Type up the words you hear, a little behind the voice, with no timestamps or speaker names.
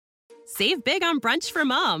Save big on brunch for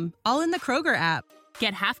mom, all in the Kroger app.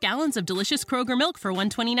 Get half gallons of delicious Kroger milk for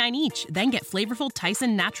 $1.29 each. Then get flavorful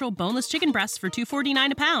Tyson natural boneless chicken breasts for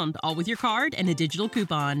 $2.49 a pound, all with your card and a digital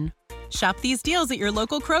coupon. Shop these deals at your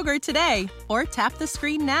local Kroger today, or tap the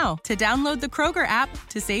screen now to download the Kroger app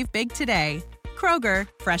to save big today. Kroger,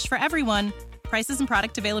 fresh for everyone. Prices and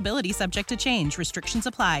product availability subject to change. Restrictions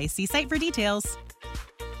apply. See site for details.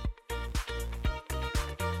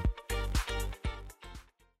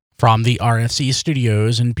 From the RFC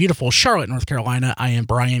studios in beautiful Charlotte, North Carolina, I am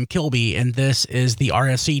Brian Kilby, and this is the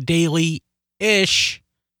RFC Daily-ish,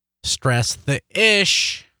 stress the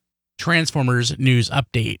ish, Transformers news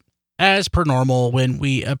update. As per normal, when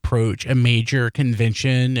we approach a major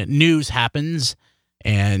convention, news happens,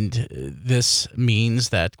 and this means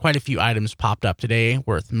that quite a few items popped up today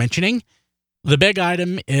worth mentioning. The big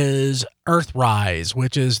item is Earthrise,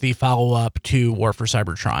 which is the follow-up to War for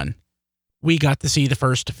Cybertron. We got to see the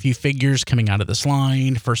first few figures coming out of this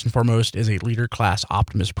line. First and foremost is a Leader Class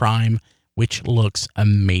Optimus Prime, which looks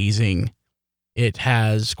amazing. It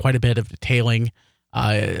has quite a bit of detailing.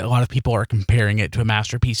 A lot of people are comparing it to a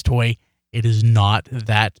Masterpiece toy. It is not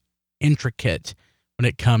that intricate when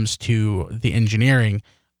it comes to the engineering,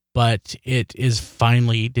 but it is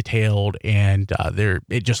finely detailed, and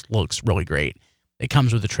it just looks really great. It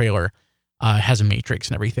comes with a trailer, has a matrix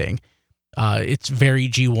and everything. It's very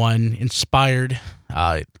G1 inspired.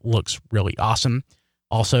 It looks really awesome.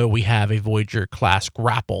 Also, we have a Voyager class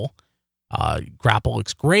Grapple. Grapple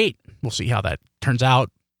looks great. We'll see how that turns out.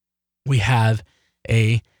 We have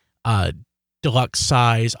a deluxe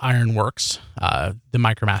size Ironworks, the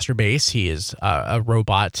Micromaster base. He is a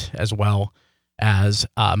robot as well as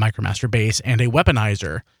Micromaster base and a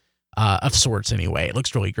weaponizer of sorts anyway. It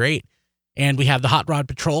looks really great. And we have the Hot Rod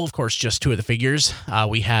Patrol, of course, just two of the figures.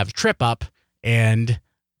 We have Trip Up and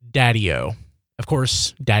Daddy-O. Of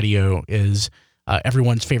course, Daddy-O is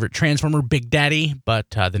everyone's favorite Transformer, Big Daddy, but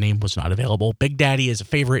the name was not available. Big Daddy is a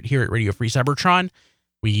favorite here at Radio Free Cybertron.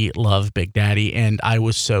 We love Big Daddy, and I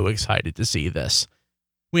was so excited to see this.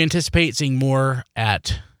 We anticipate seeing more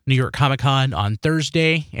at New York Comic Con on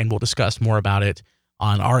Thursday, and we'll discuss more about it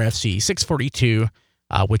on RFC 642,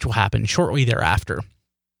 which will happen shortly thereafter.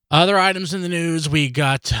 Other items in the news, we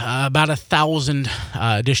got about 1,000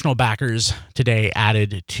 additional backers today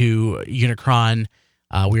added to Unicron.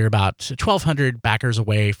 We're about 1,200 backers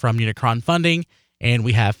away from Unicron funding, and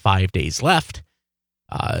we have 5 days left.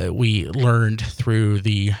 We learned through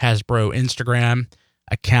the Hasbro Instagram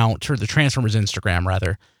account, or the Transformers Instagram,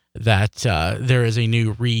 rather, that there is a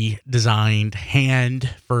new redesigned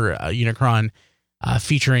hand for Unicron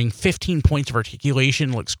featuring 15 points of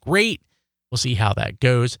articulation. Looks great. We'll see how that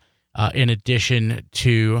goes. In addition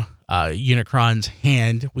to Unicron's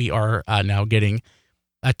hand, we are now getting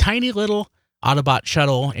a tiny little Autobot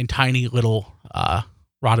shuttle and tiny little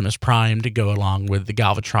Rodimus Prime to go along with the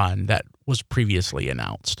Galvatron that was previously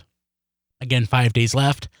announced. Again, 5 days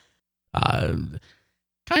left.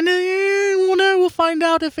 We'll find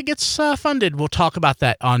out if it gets funded. We'll talk about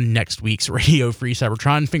that on next week's Radio Free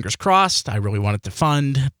Cybertron. Fingers crossed. I really want it to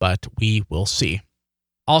fund, but we will see.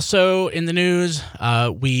 Also in the news,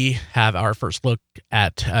 we have our first look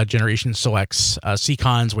at Generation Select's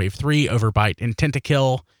Seacons Wave 3, Overbite, and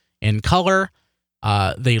Tentakill in color.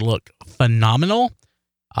 They look phenomenal.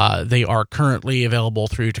 They are currently available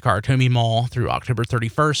through Takara Tomy Mall through October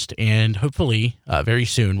 31st, and hopefully very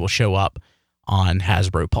soon will show up on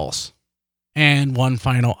Hasbro Pulse. And one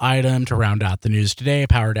final item to round out the news today,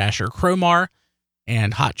 Power Dasher Chromar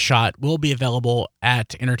and Hot Shot will be available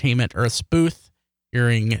at Entertainment Earth's booth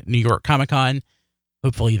during New York Comic Con.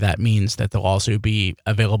 Hopefully that means that they'll also be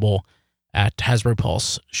available at Hasbro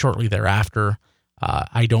Pulse shortly thereafter.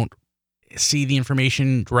 I don't see the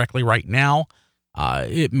information directly right now.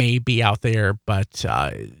 It may be out there, but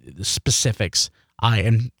the specifics I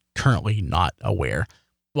am currently not aware.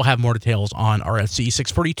 We'll have more details on RFC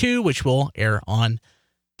 642, which will air on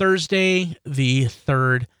Thursday, the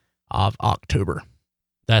 3rd of October.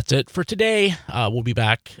 That's it for today. We'll be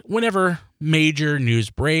back whenever major news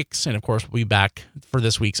breaks. And of course, we'll be back for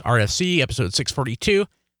this week's RFC, episode 642.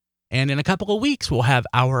 And in a couple of weeks, we'll have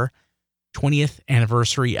our 20th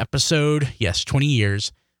anniversary episode. Yes, 20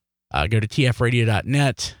 years. Go to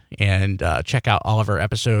tfradio.net and check out all of our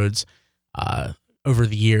episodes over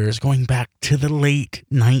the years, going back to the late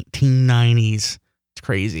 1990s. It's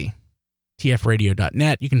crazy.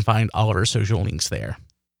 tfradio.net. You can find all of our social links there.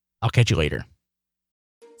 I'll catch you later.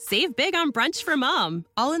 Save big on brunch for mom,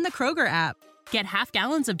 all in the Kroger app. Get half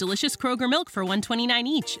gallons of delicious Kroger milk for $1.29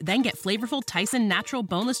 each. Then get flavorful Tyson natural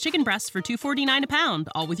boneless chicken breasts for $2.49 a pound,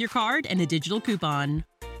 all with your card and a digital coupon.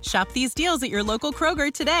 Shop these deals at your local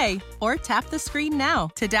Kroger today, or tap the screen now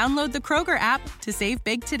to download the Kroger app to save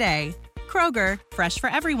big today. Kroger, fresh for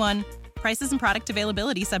everyone. Prices and product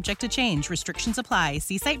availability subject to change. Restrictions apply.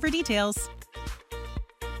 See site for details.